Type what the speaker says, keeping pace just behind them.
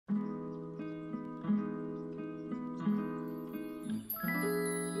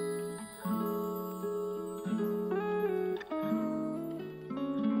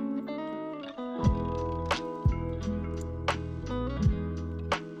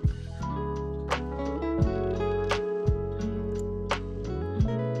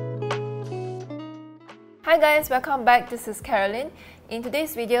Hi guys, welcome back. This is Caroline. In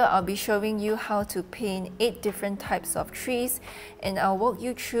today's video, I'll be showing you how to paint 8 different types of trees, and I'll walk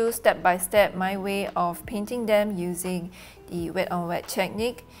you through step by step my way of painting them using the wet on wet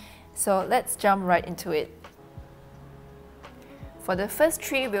technique. So let's jump right into it. For the first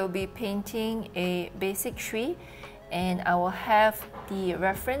tree, we'll be painting a basic tree, and I will have the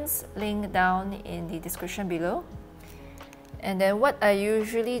reference link down in the description below. And then what I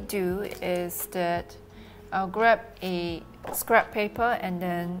usually do is that I'll grab a scrap paper and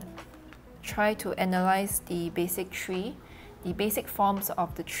then try to analyze the basic tree, the basic forms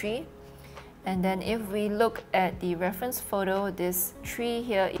of the tree. And then if we look at the reference photo, this tree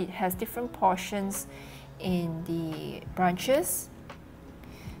here, it has different portions in the branches.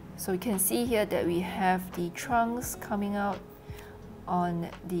 So we can see here that we have the trunks coming out on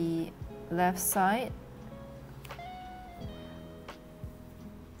the left side.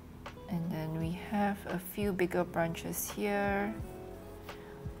 And then we have a few bigger branches here.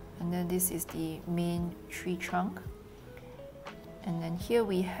 And then this is the main tree trunk. And then here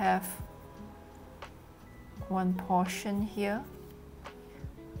we have one portion here.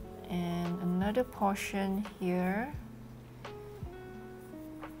 And another portion here.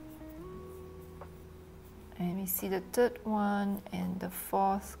 And we see the third one and the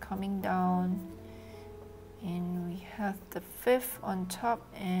fourth coming down. And we have the fifth on top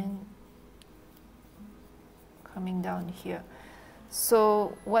and coming down here.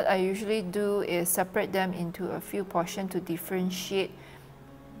 So what I usually do is separate them into a few portions to differentiate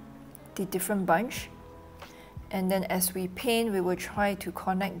the different bunch. And then as we paint, we will try to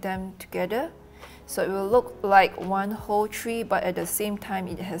connect them together. So it will look like one whole tree, but at the same time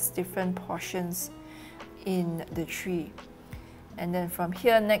it has different portions in the tree. And then from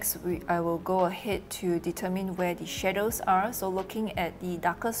here next, I will go ahead to determine where the shadows are. So looking at the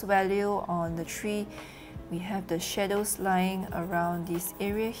darkest value on the tree, we have the shadows lying around this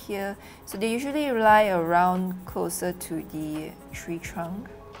area here. So they usually lie around closer to the tree trunk.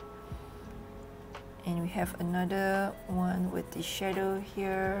 And we have another one with the shadow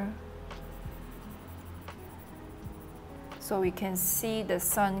here. So we can see the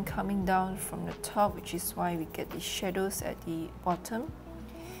sun coming down from the top, which is why we get the shadows at the bottom.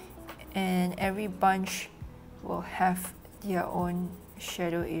 And every bunch will have their own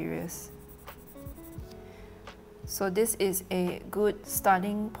shadow areas. So this is a good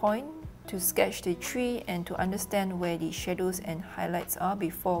starting point to sketch the tree and to understand where the shadows and highlights are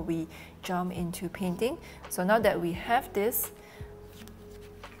before we jump into painting. So now that we have this,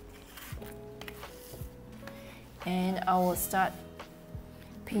 and I will start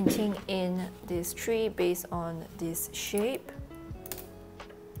painting in this tree based on this shape.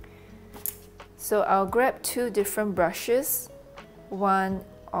 So I'll grab 2 different brushes, one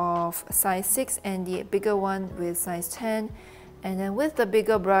of size 6 and the bigger one with size 10. And then with the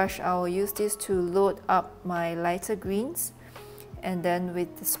bigger brush, I will use this to load up my lighter greens. And then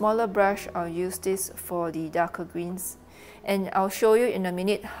with the smaller brush, I'll use this for the darker greens. And I'll show you in a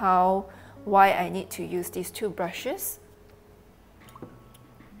minute why I need to use these 2 brushes.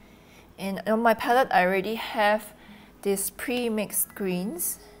 And on my palette, I already have these pre-mixed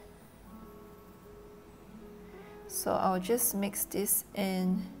greens. So I'll just mix this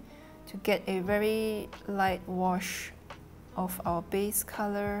in to get a very light wash of our base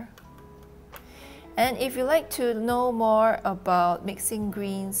color. And if you like to know more about mixing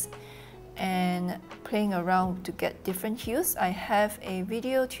greens and playing around to get different hues, I have a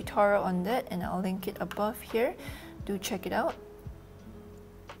video tutorial on that and I'll link it above here. Do check it out.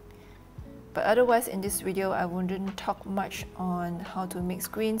 But otherwise, in this video, I wouldn't talk much on how to mix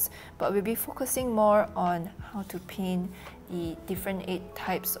greens, but we'll be focusing more on how to paint the different 8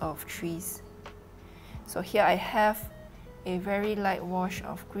 types of trees. So here I have a very light wash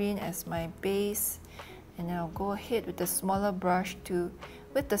of green as my base, and I'll go ahead with the smaller brush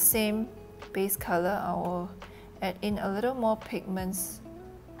with the same base color, I will add in a little more pigments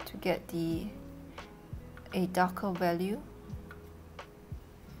to get a darker value.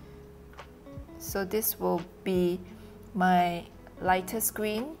 So this will be my lightest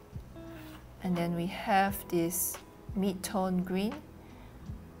green, and then we have this mid-tone green,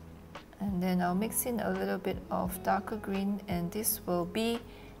 and then I'll mix in a little bit of darker green, and this will be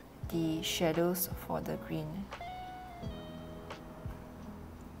the shadows for the green.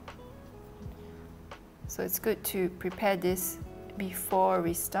 So it's good to prepare this before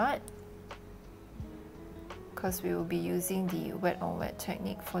we start, because we will be using the wet on wet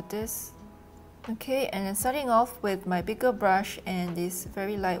technique for this. Okay, and then starting off with my bigger brush and this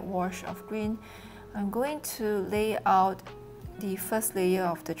very light wash of green, I'm going to lay out the first layer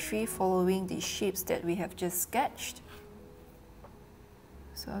of the tree following the shapes that we have just sketched.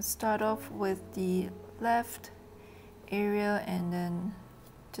 So I'll start off with the left area and then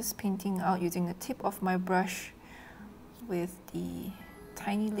just painting out using the tip of my brush with the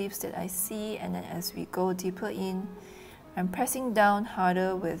tiny leaves that I see, and then as we go deeper in, I'm pressing down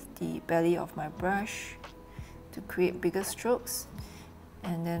harder with the belly of my brush to create bigger strokes.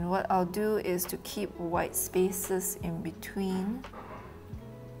 And then what I'll do is to keep white spaces in between.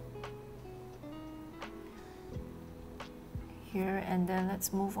 Here, and then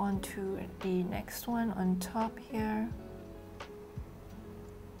let's move on to the next one on top here.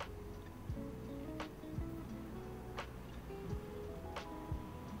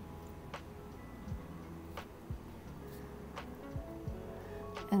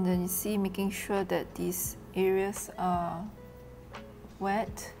 And then you see, making sure that these areas are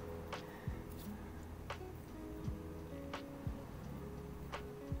wet.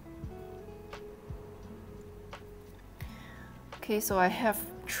 Okay, so I have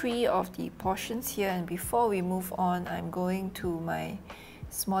 3 of the portions here, and before we move on, I'm going to my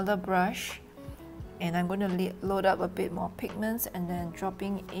smaller brush and I'm going to load up a bit more pigments and then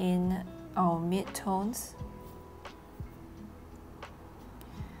dropping in our mid-tones.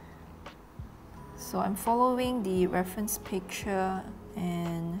 So I'm following the reference picture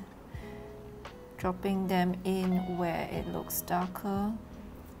and dropping them in where it looks darker.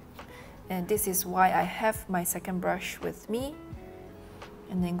 And this is why I have my second brush with me.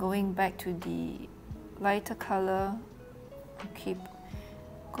 And then going back to the lighter color, keep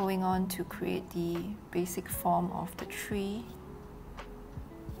going on to create the basic form of the tree.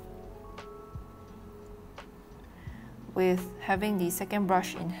 With having the second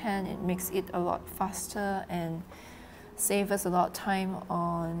brush in hand, it makes it a lot faster and saves us a lot of time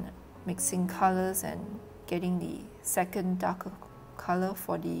on mixing colors and getting the second darker color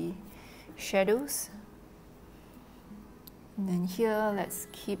for the shadows. And then here, let's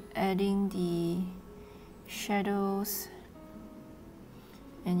keep adding the shadows.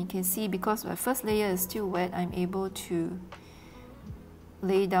 And you can see, because my first layer is still wet, I'm able to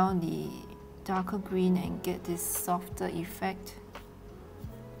lay down the darker green and get this softer effect.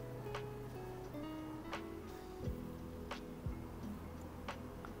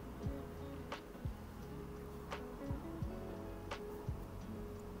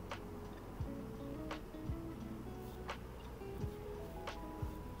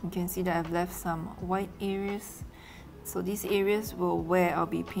 You can see that I've left some white areas. So these areas will where I'll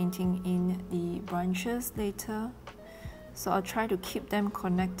be painting in the branches later. So I'll try to keep them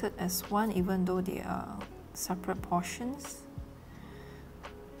connected as one, even though they are separate portions.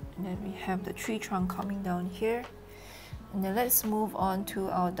 And then we have the tree trunk coming down here. And then let's move on to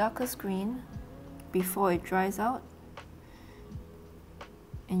our darkest green before it dries out.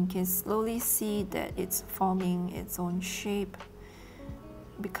 And you can slowly see that it's forming its own shape,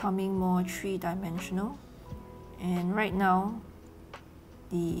 becoming more three-dimensional. And right now,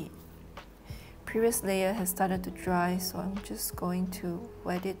 the previous layer has started to dry, so I'm just going to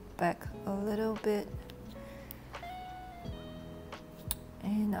wet it back a little bit.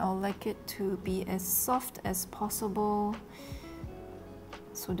 And I'll like it to be as soft as possible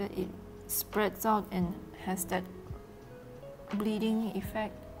so that it spreads out and has that bleeding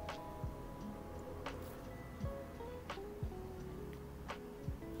effect.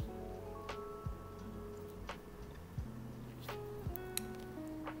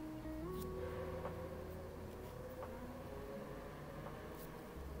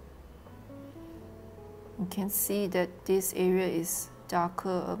 You can see that this area is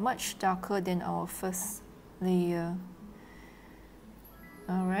darker, much darker than our first layer.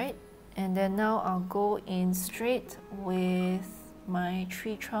 Alright, and then now I'll go in straight with my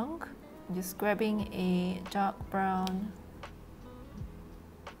tree trunk. Just grabbing a dark brown.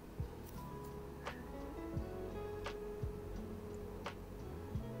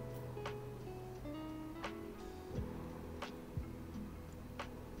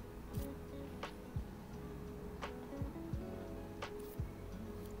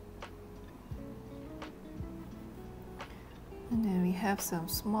 And then we have some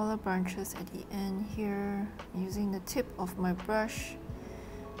smaller branches at the end here, using the tip of my brush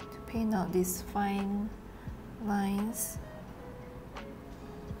to paint out these fine lines.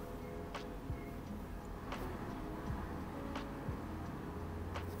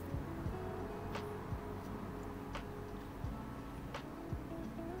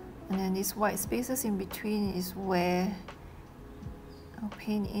 And then these white spaces in between is where I'll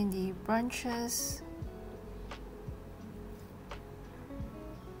paint in the branches.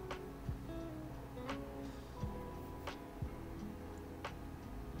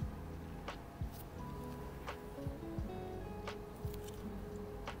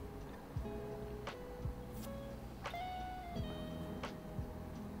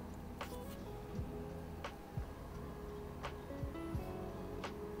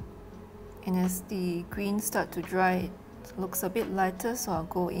 And as the greens start to dry, it looks a bit lighter, so I'll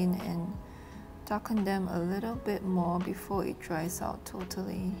go in and darken them a little bit more before it dries out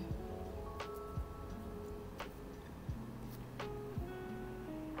totally.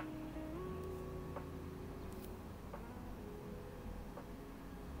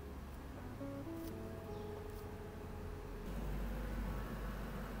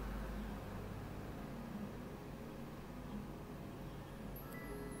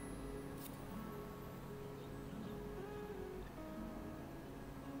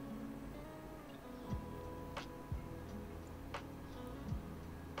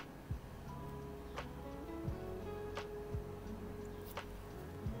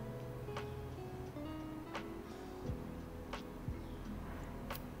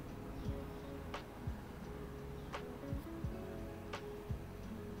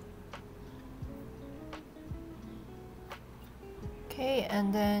 Okay,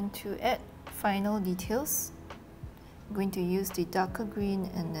 and then to add final details, I'm going to use the darker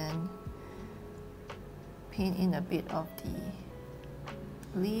green and then paint in a bit of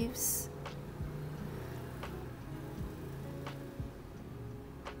the leaves.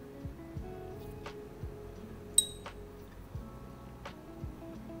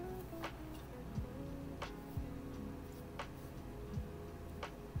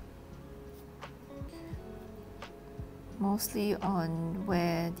 Mostly on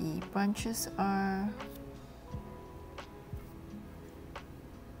where the branches are.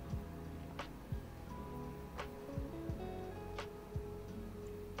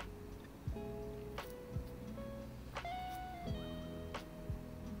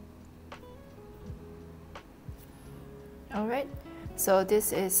 Alright, so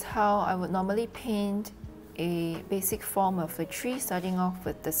this is how I would normally paint a basic form of a tree, starting off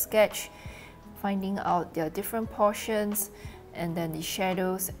with the sketch, finding out their different portions, and then the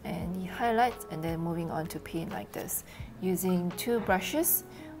shadows and the highlights, and then moving on to paint like this using two brushes,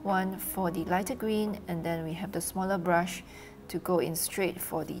 one for the lighter green, and then we have the smaller brush to go in straight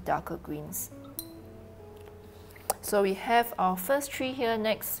for the darker greens. So we have our first tree here.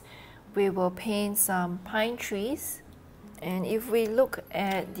 Next we will paint some pine trees, and if we look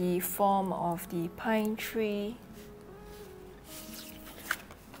at the form of the pine tree,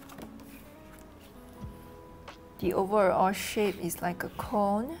 the overall shape is like a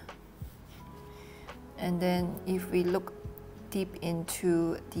cone, and then if we look deep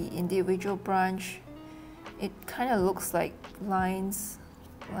into the individual branch, it kind of looks like lines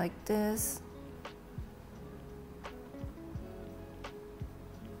like this.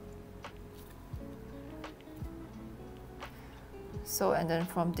 So, and then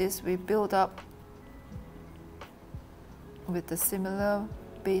from this we build up with the similar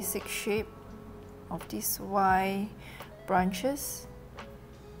basic shape of these Y branches,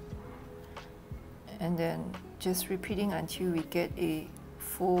 and then just repeating until we get a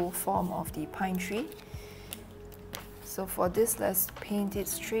full form of the pine tree. So for this, let's paint it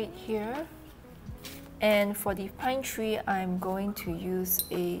straight here. And for the pine tree, I'm going to use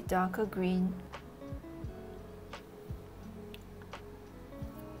a darker green.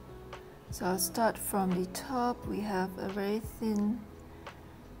 So I'll start from the top. We have a very thin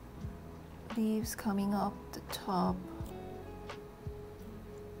leaves coming up the top.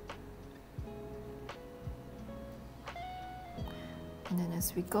 And then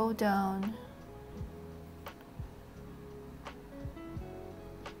as we go down,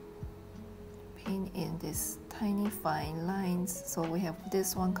 paint in these tiny fine lines. So we have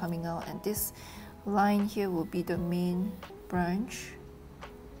this one coming out, and this line here will be the main branch.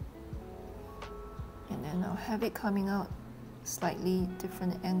 And then I'll have it coming out slightly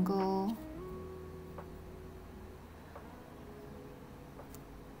different angle.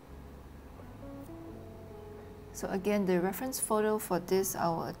 So again, the reference photo for this, I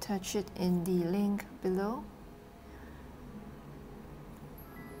will attach it in the link below.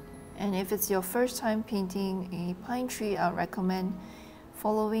 And if it's your first time painting a pine tree, I recommend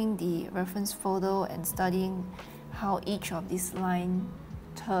following the reference photo and studying how each of these lines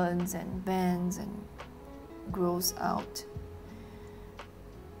turns and bends and grows out,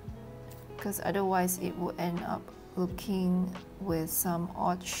 because otherwise it will end up looking with some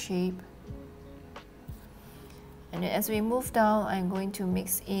odd shape. And as we move down, I'm going to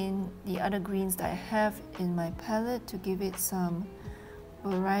mix in the other greens that I have in my palette to give it some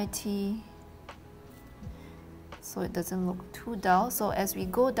variety, so it doesn't look too dull. So as we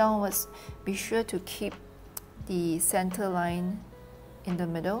go downwards, be sure to keep the center line in the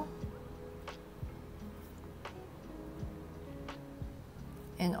middle,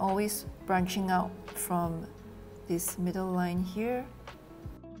 and always branching out from this middle line here.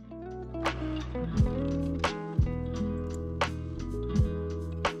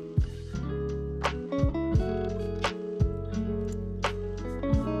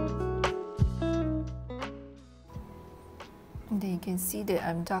 can see that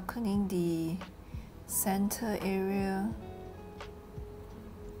I'm darkening the center area.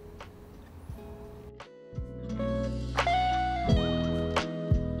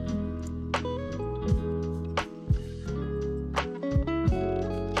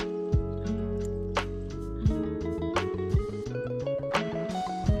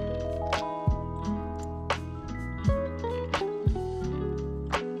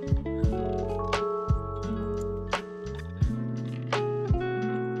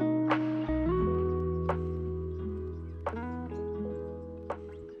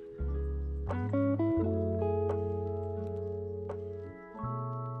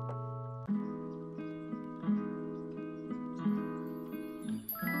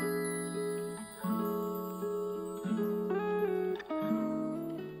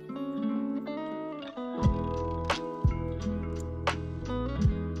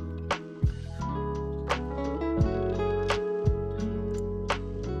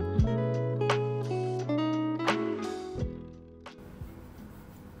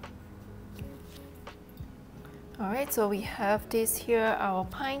 Alright, so we have this here, our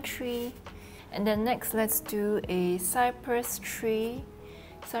pine tree. And then next, let's do a cypress tree.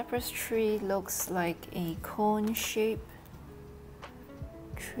 Cypress tree looks like a cone shape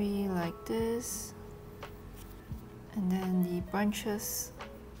tree like this. And then the branches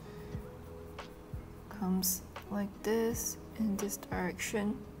comes like this in this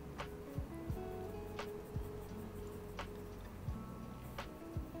direction.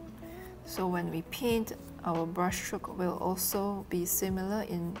 So when we paint, our brush stroke will also be similar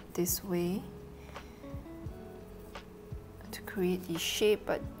in this way to create the shape,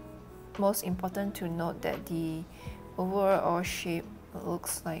 but most important to note that the overall shape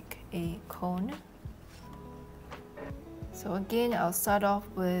looks like a cone. So again, I'll start off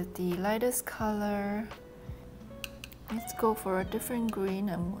with the lightest color. Let's go for a different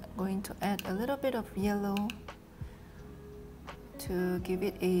green. I'm going to add a little bit of yellow to give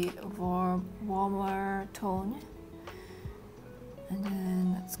it a warmer tone. And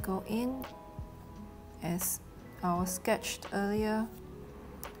then let's go in as I was sketched earlier,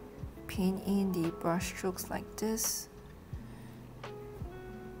 paint in the brush strokes like this.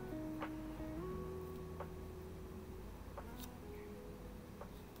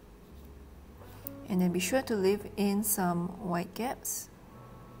 And then be sure to leave in some white gaps.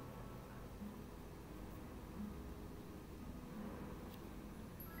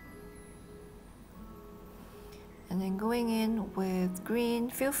 And then going in with green,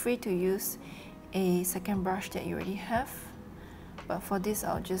 feel free to use a second brush that you already have. But for this,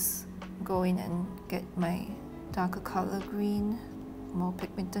 I'll just go in and get my darker color green, more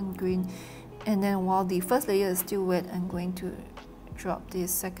pigmented green. And then while the first layer is still wet, I'm going to drop this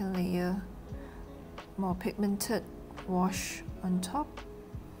second layer, more pigmented wash on top.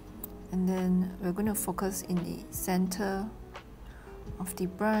 And then we're going to focus in the center of the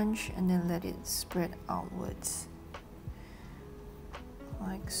branch and then let it spread outwards.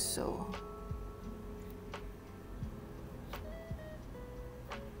 Like so.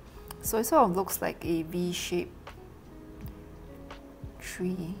 So it sort of looks like a V-shaped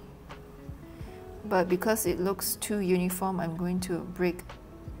tree. But because it looks too uniform, I'm going to break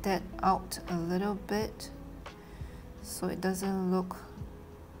that out a little bit so it doesn't look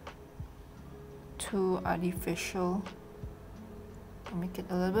too artificial. I'll make it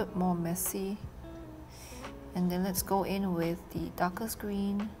a little bit more messy. And then let's go in with the darkest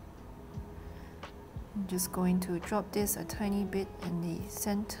green. I'm just going to drop this a tiny bit in the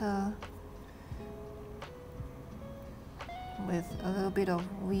center with a little bit of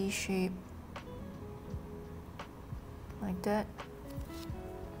V shape like that.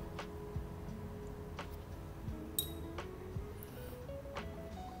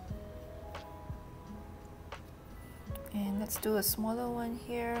 And let's do a smaller one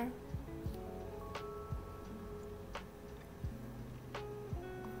here.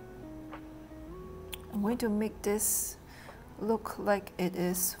 I'm going to make this look like it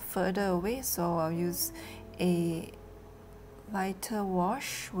is further away, so I'll use a lighter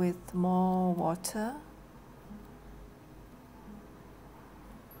wash with more water.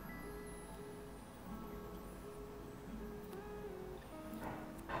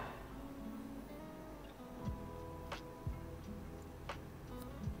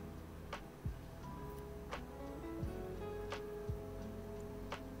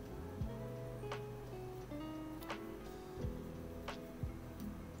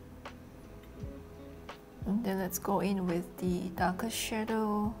 And then let's go in with the darker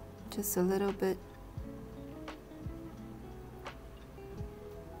shadow, just a little bit.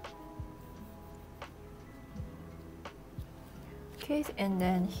 Okay, and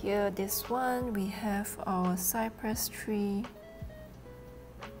then here, this one, we have our Cyprus tree.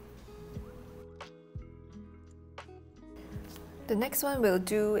 The next one we'll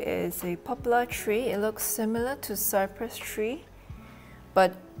do is a poplar tree. It looks similar to Cyprus tree,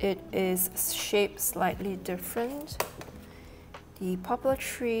 but it is shaped slightly different. The poplar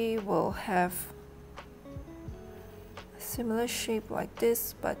tree will have a similar shape like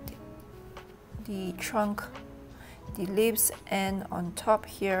this, but the trunk, the leaves end on top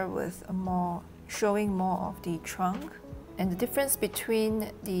here with showing more of the trunk. And the difference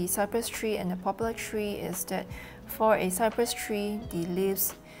between the cypress tree and the poplar tree is that for a cypress tree, the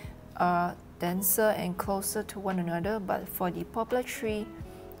leaves are denser and closer to one another, but for the poplar tree,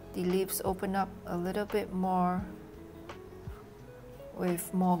 the leaves open up a little bit more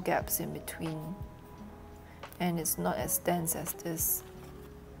with more gaps in between, and it's not as dense as this.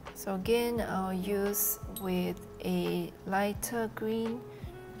 So again, I'll use with a lighter green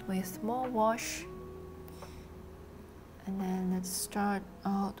with more wash. And then let's start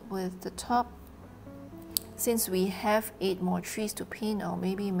out with the top. Since we have 8 more trees to paint, I'll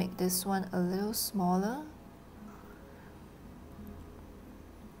maybe make this one a little smaller.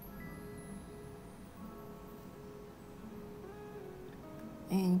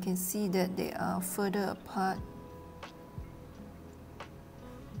 And you can see that they are further apart.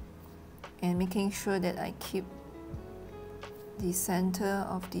 And making sure that I keep the center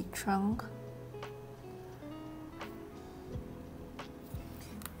of the trunk.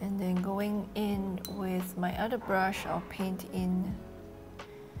 And then going in with my other brush, I'll paint in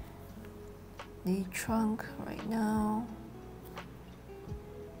the trunk right now.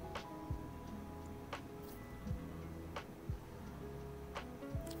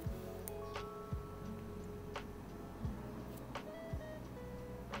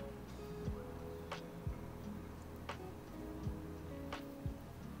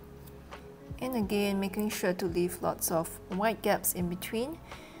 And again, making sure to leave lots of white gaps in between,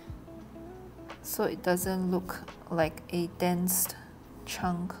 so it doesn't look like a dense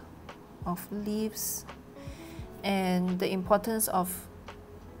chunk of leaves. And the importance of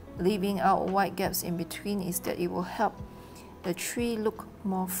leaving out white gaps in between is that it will help the tree look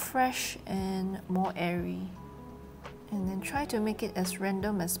more fresh and more airy. And then try to make it as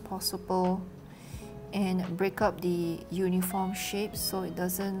random as possible and break up the uniform shape so it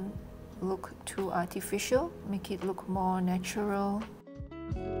doesn't look too artificial. Make it look more natural.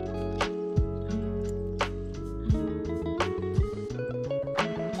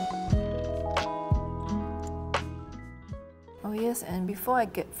 Oh yes, and before I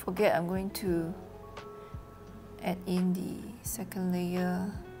forget, I'm going to add in the second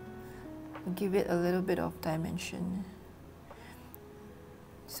layer, give it a little bit of dimension.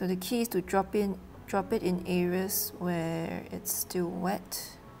 So the key is to drop it in areas where it's still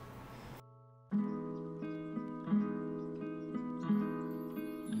wet.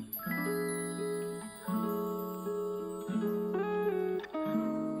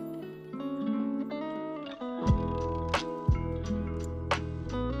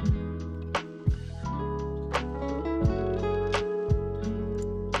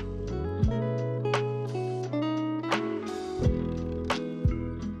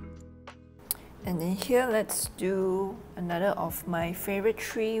 And then here, let's do another of my favorite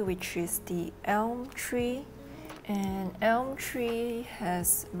tree, which is the elm tree. And elm tree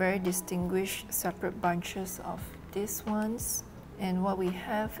has very distinguished separate bunches of these ones. And what we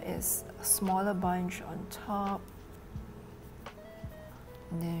have is a smaller bunch on top.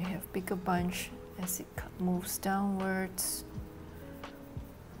 And then we have bigger bunch as it moves downwards.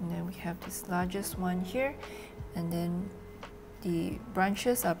 And then we have this largest one here. And then the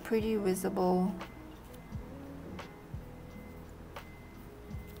branches are pretty visible.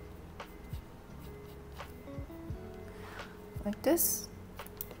 Like this.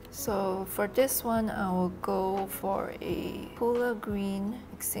 So for this one, I will go for a cooler green,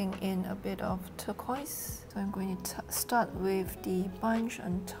 mixing in a bit of turquoise. So I'm going to start with the bunch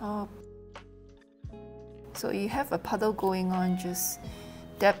on top. So you have a puddle going on, just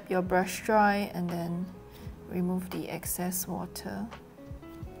dab your brush dry and then remove the excess water.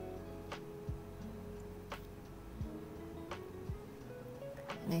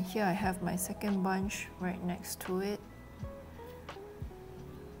 And then here I have my second bunch right next to it.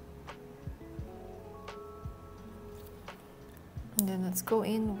 And then let's go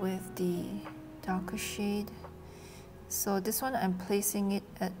in with the darker shade. So this one, I'm placing it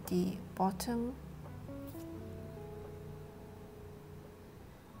at the bottom.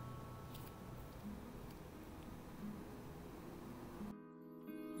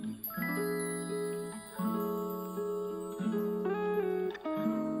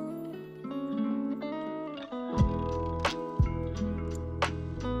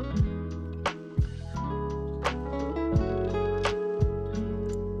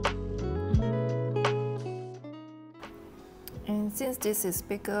 And since this is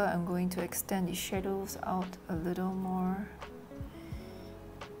bigger, I'm going to extend the shadows out a little more.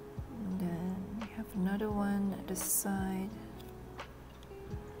 And then we have another one at the side.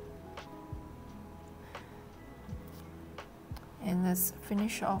 And let's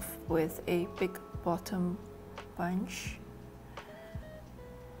finish off with a big bottom bunch.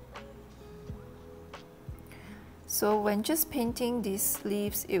 So when just painting these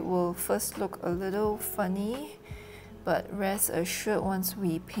leaves, it will first look a little funny, but rest assured, once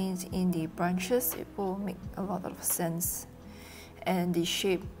we paint in the branches, it will make a lot of sense and the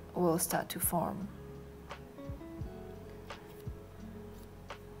shape will start to form.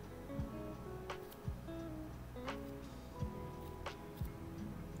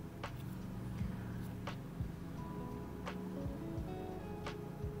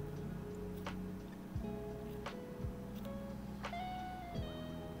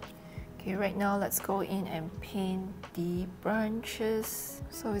 Okay, right now let's go in and paint the branches.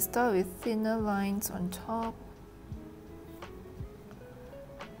 So we start with thinner lines on top.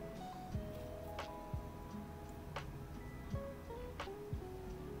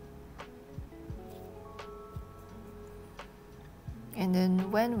 And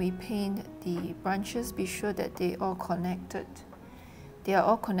then when we paint the branches, be sure that they are all connected. They are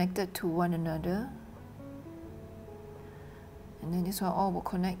all connected to one another. And then this one all will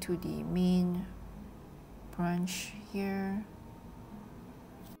connect to the main branch here.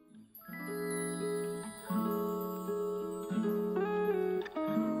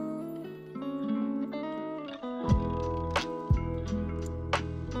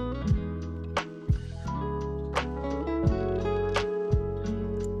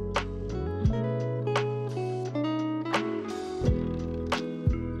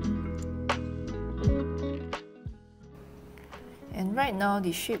 And right now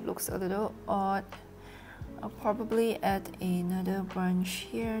the shape looks a little odd. I'll probably add another branch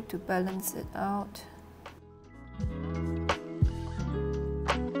here to balance it out.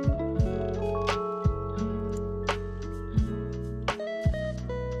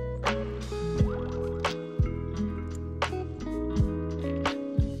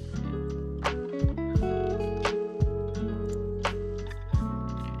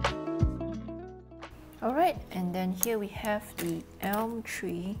 Alright, and then here we have the elm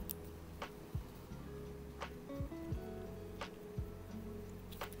tree.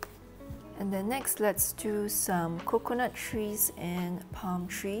 And then next, let's do some coconut trees and palm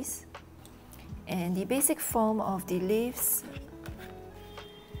trees. And the basic form of the leaves.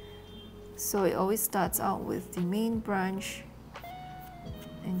 So it always starts out with the main branch.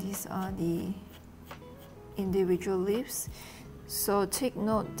 And these are the individual leaves. So take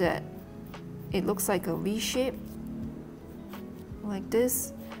note that it looks like a V shape, like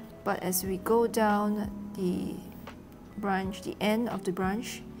this, but as we go down the branch, the end of the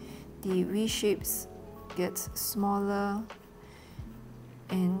branch, the V shapes get smaller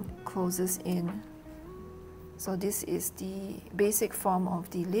and closes in. So this is the basic form of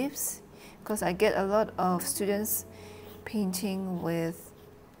the leaves, because I get a lot of students painting with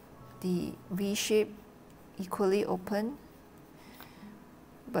the V shape equally open,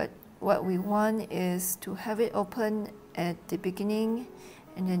 but what we want is to have it open at the beginning,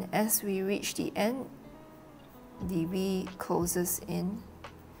 and then as we reach the end, the V closes in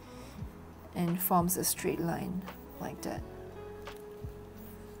and forms a straight line like that.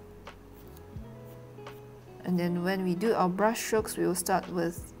 And then when we do our brush strokes, we will start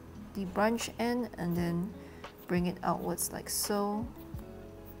with the branch end and then bring it outwards like so.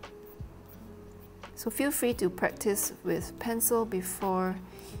 So feel free to practice with pencil before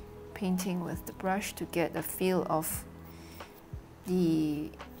painting with the brush to get a feel of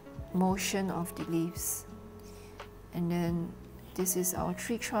the motion of the leaves. And then this is our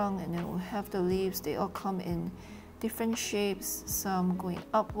tree trunk, and then we'll have the leaves. They all come in different shapes, some going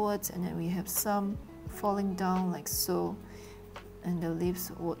upwards, and then we have some falling down like so, and the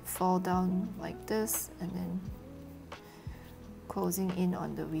leaves would fall down like this and then closing in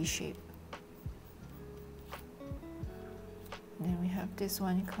on the V shape. Then we have this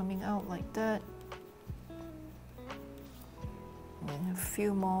one coming out like that, and then a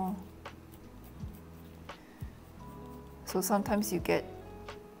few more. So sometimes you get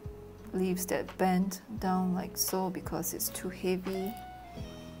leaves that bend down like so because it's too heavy,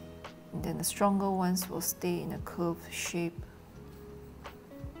 and then the stronger ones will stay in a curved shape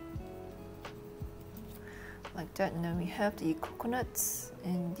like that. And then we have the coconuts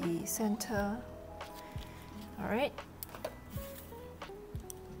in the center. Alright.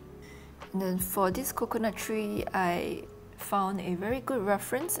 And then for this coconut tree, I found a very good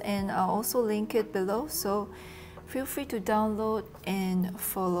reference, and I'll also link it below. So feel free to download and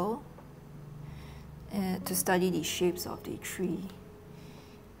follow to study the shapes of the tree.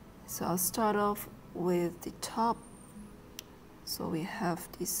 So I'll start off with the top. So we have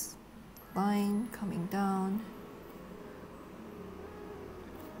this line coming down,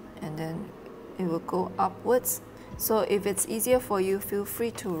 and then it will go upwards. So if it's easier for you, feel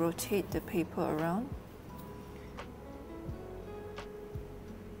free to rotate the paper around.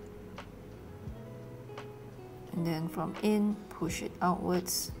 And then from in, push it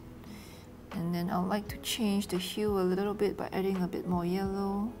outwards. And then I'd like to change the hue a little bit by adding a bit more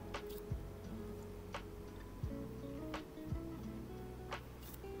yellow.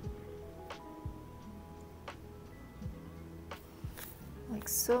 Like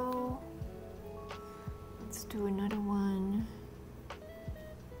so. Let's do another one.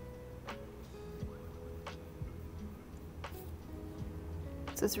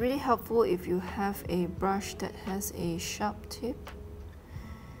 So it's really helpful if you have a brush that has a sharp tip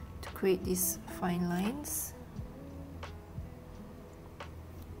to create these fine lines.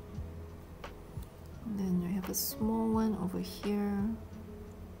 And then we have a small one over here.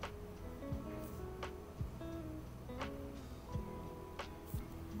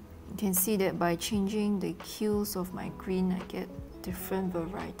 You can see that by changing the hues of my green, I get different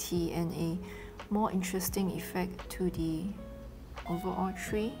variety and a more interesting effect to the overall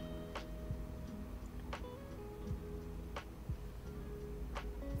tree.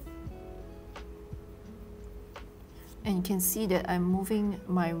 And you can see that I'm moving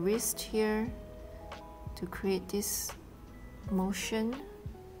my wrist here to create this motion.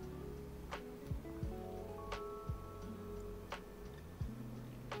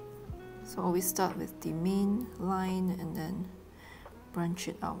 So always start with the main line and then branch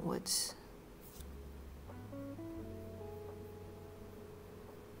it outwards.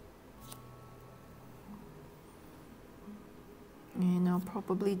 And I'll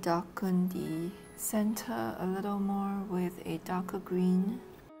probably darken the center a little more with a darker green.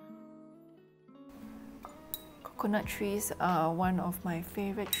 Coconut trees are one of my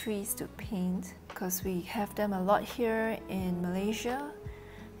favorite trees to paint because we have them a lot here in Malaysia,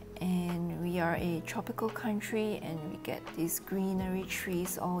 and we are a tropical country and we get these greenery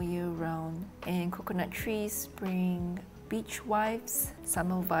trees all year round. And coconut trees bring beach vibes,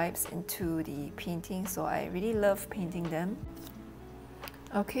 summer vibes into the painting, so I really love painting them.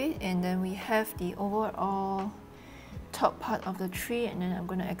 Okay, and then we have the overall top part of the tree, and then I'm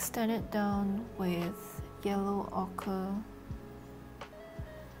going to extend it down with yellow ochre.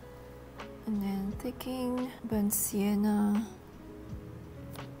 And then taking burnt sienna,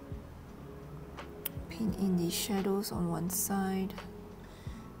 paint in the shadows on one side.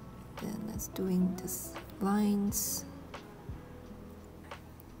 Then let's doing these lines.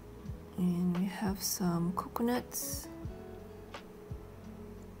 And we have some coconuts.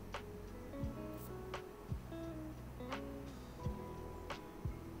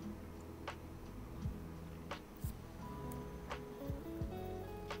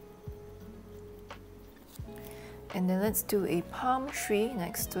 And then let's do a palm tree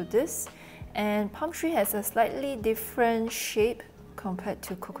next to this. And palm tree has a slightly different shape compared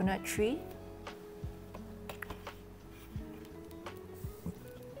to coconut tree.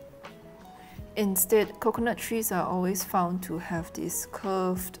 Instead, coconut trees are always found to have this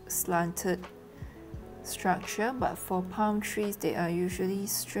curved, slanted structure, but for palm trees, they are usually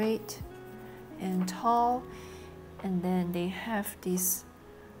straight and tall, and then they have this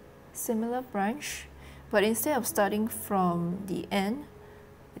similar branch. But instead of starting from the end,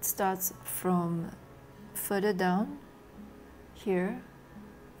 it starts from further down here.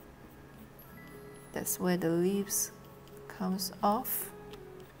 That's where the leaves comes off.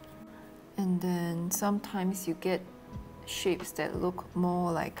 And then sometimes you get shapes that look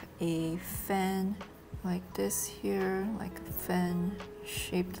more like a fan, like this here, like a fan,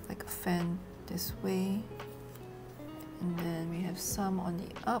 shaped like a fan this way. And then we have some on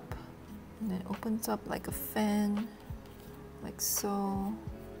the up. And then it opens up like a fan, like so.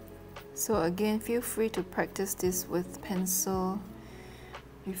 So again, feel free to practice this with pencil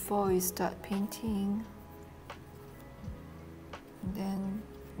before you start painting. And then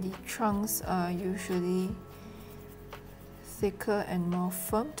the trunks are usually thicker and more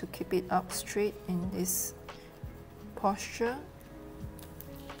firm to keep it up straight in this posture.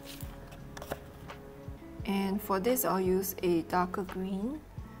 And for this, I'll use a darker green.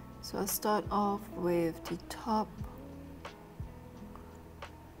 So I'll start off with the top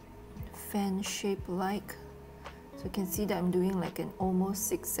fan shape like. So you can see that I'm doing like an almost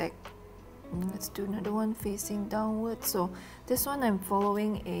zigzag. And let's do another one facing downwards. So this one I'm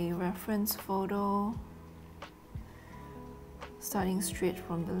following a reference photo starting straight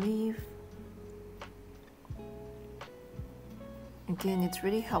from the leaf. Again, it's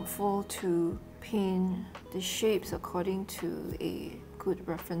really helpful to paint the shapes according to a good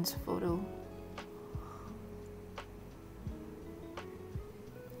reference photo.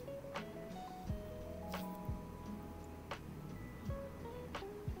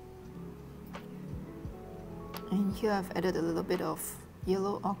 And here I've added a little bit of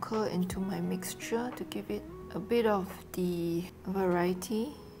yellow ochre into my mixture to give it a bit of the variety.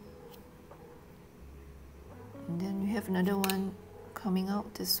 And then we have another one coming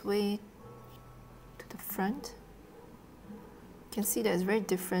out this way to the front. You can see that it's very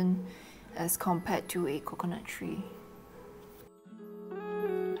different as compared to a coconut tree.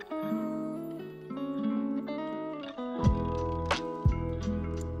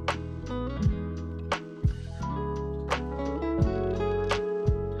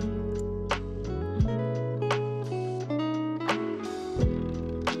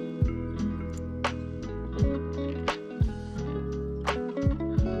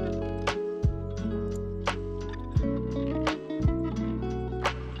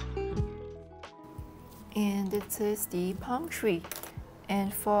 And this is the palm tree.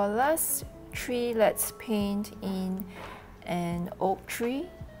 And for last tree, let's paint in an oak tree.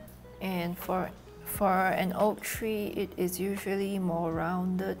 And for an oak tree, it is usually more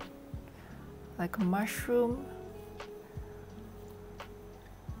rounded, like a mushroom.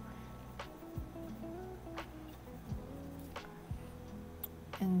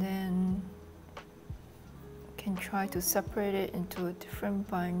 And then you can try to separate it into a different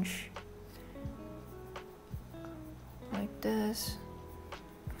bunch, like this.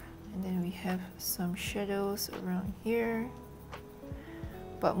 And then we have some shadows around here,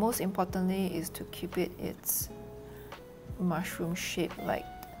 but most importantly is to keep it its mushroom shape like.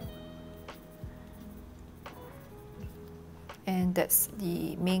 And that's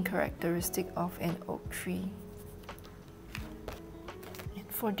the main characteristic of an oak tree. And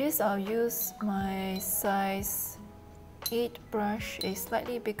for this, I'll use my size 8 brush, a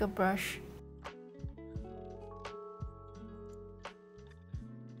slightly bigger brush.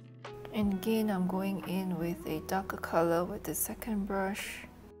 And again, I'm going in with a darker color with the second brush.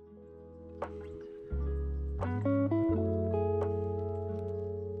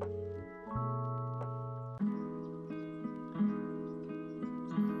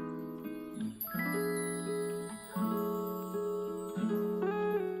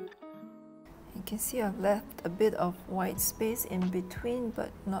 You can see I've left a bit of white space in between, but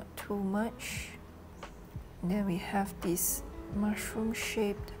not too much. And then we have this mushroom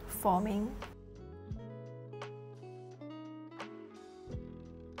shaped forming.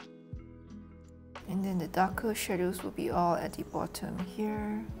 And then the darker shadows will be all at the bottom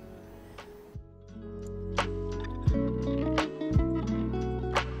here.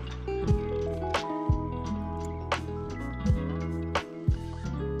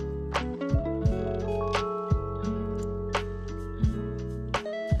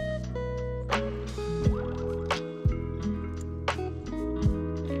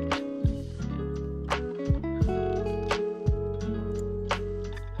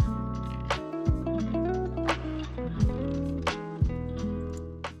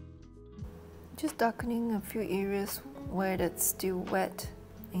 Just darkening a few areas where that's still wet,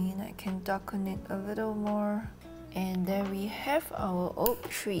 and I can darken it a little more. And there we have our oak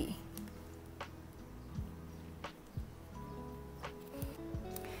tree.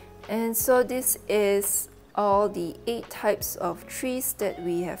 And so this is all the 8 types of trees that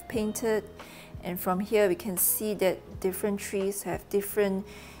we have painted. And from here we can see that different trees have different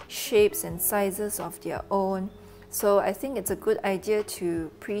shapes and sizes of their own. So I think it's a good idea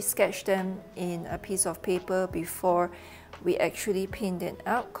to pre-sketch them in a piece of paper before we actually paint it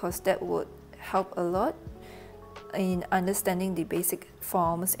out, because that would help a lot in understanding the basic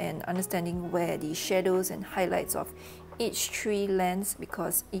forms and understanding where the shadows and highlights of each tree lands,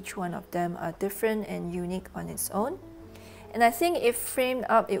 because each one of them are different and unique on its own. And I think if framed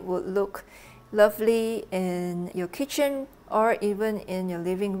up, it would look lovely in your kitchen or even in your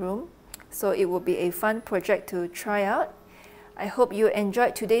living room. So it will be a fun project to try out. I hope you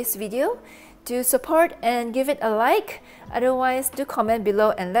enjoyed today's video. Do support and give it a like. Otherwise, do comment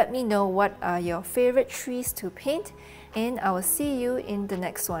below and let me know what are your favorite trees to paint. And I will see you in the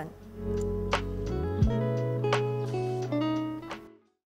next one.